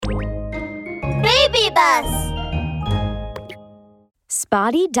Bus!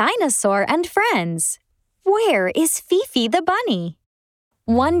 Spotty, Dinosaur, and Friends. Where is Fifi the Bunny?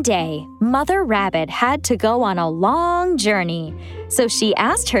 One day, Mother Rabbit had to go on a long journey, so she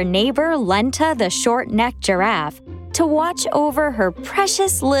asked her neighbor Lenta the Short-Necked Giraffe to watch over her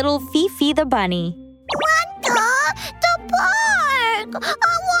precious little Fifi the Bunny. Lenta, the park!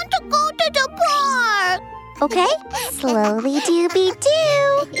 I want to go to the park! Okay, slowly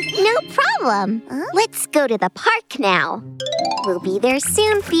doobie-doo. No problem. Let's go to the park now. We'll be there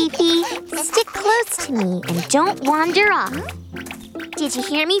soon, Fifi. Stick close to me and don't wander off. Did you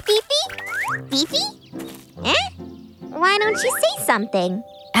hear me, Fifi? Fifi? Why don't you say something?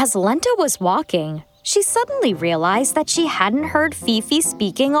 As Lenta was walking, she suddenly realized that she hadn't heard Fifi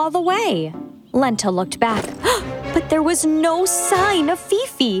speaking all the way. Lenta looked back, but there was no sign of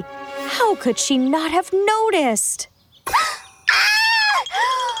Fifi. How could she not have noticed?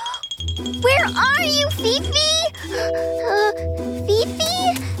 Where are you, Fifi? Fifi?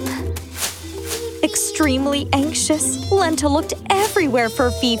 Extremely anxious, Lenta looked everywhere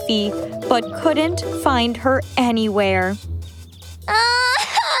for Fifi, but couldn't find her anywhere.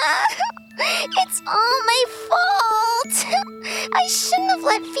 It's all my fault. I shouldn't have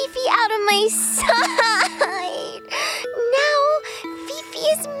let Fifi out of my sight. Now, Fifi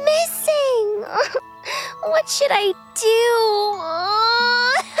is missing. What should I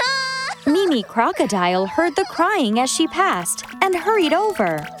do? Mimi Crocodile heard the crying as she passed and hurried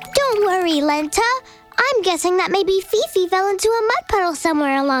over. Don't worry, Lenta. I'm guessing that maybe Fifi fell into a mud puddle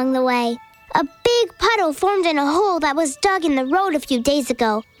somewhere along the way. A big puddle formed in a hole that was dug in the road a few days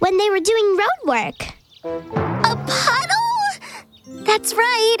ago when they were doing road work. A puddle? That's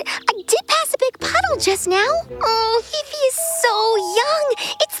right. I did pass a big puddle just now. Oh, Fifi is so young.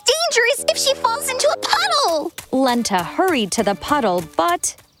 It's dangerous if she falls into a puddle. Lenta hurried to the puddle,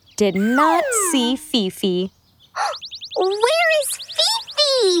 but did not see Fifi. Where is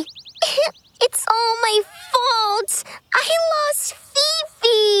Fifi? It's all my fault. I lost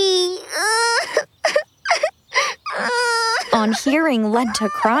Fifi. On hearing Lenta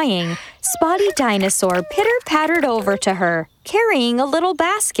crying, Spotty Dinosaur pitter-pattered over to her, carrying a little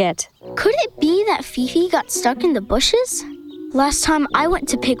basket. Could it be that Fifi got stuck in the bushes? Last time I went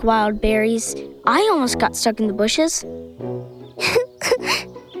to pick wild berries, I almost got stuck in the bushes.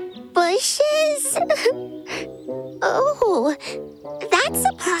 Bushes? Oh, that's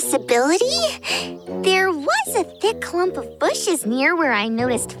a possibility. There was a thick clump of bushes near where I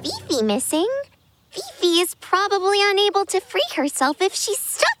noticed Fifi missing. Fifi is probably unable to free herself if she's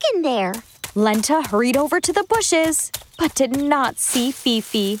stuck in there. Lenta hurried over to the bushes, but did not see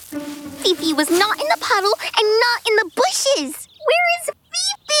Fifi. Fifi was not in the puddle and not in the bushes. Where is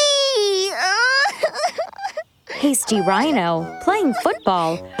Fifi? Hasty Rhino, playing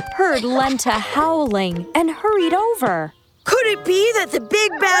football, heard Lenta howling and hurried over. Could it be that the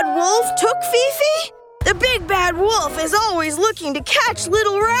big bad wolf took Fifi? The big bad wolf is always looking to catch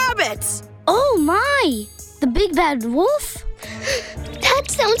little rabbits. Oh my! The big bad wolf? That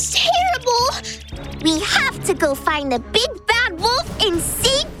sounds terrible. We have to go find the big bad wolf and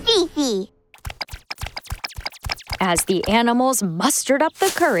save Fifi. As the animals mustered up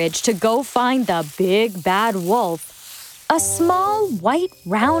the courage to go find the big bad wolf, a small white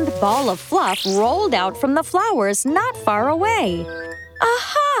round ball of fluff rolled out from the flowers not far away.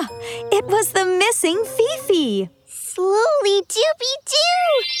 Aha! It was the missing Fifi. Slowly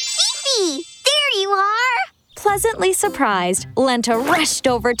doobie-doo! Fifi, there you are! Pleasantly surprised, Lenta rushed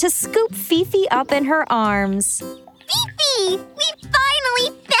over to scoop Fifi up in her arms. Fifi, we finally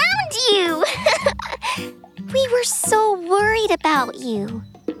found you! We were so worried about you.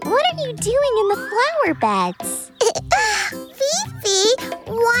 What are you doing in the flower beds? Fifi,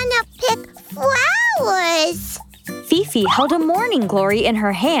 wanna pick flowers? Fifi held a morning glory in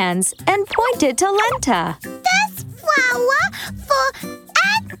her hands and pointed to Lenta. That's flower for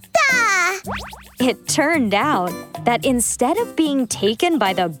Etta. It turned out that instead of being taken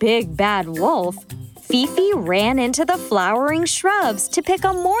by the big bad wolf, Fifi ran into the flowering shrubs to pick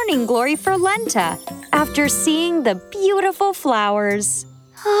a morning glory for Lenta after seeing the beautiful flowers.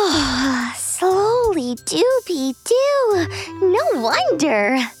 Oh, slowly doobie-doo. No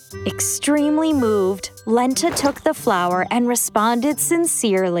wonder. Extremely moved, Lenta took the flower and responded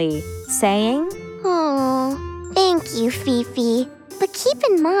sincerely, saying, Oh, thank you, Fifi. But keep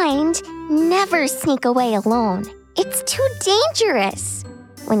in mind, never sneak away alone. It's too dangerous.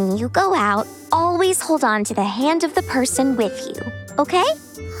 When you go out, always hold on to the hand of the person with you, okay?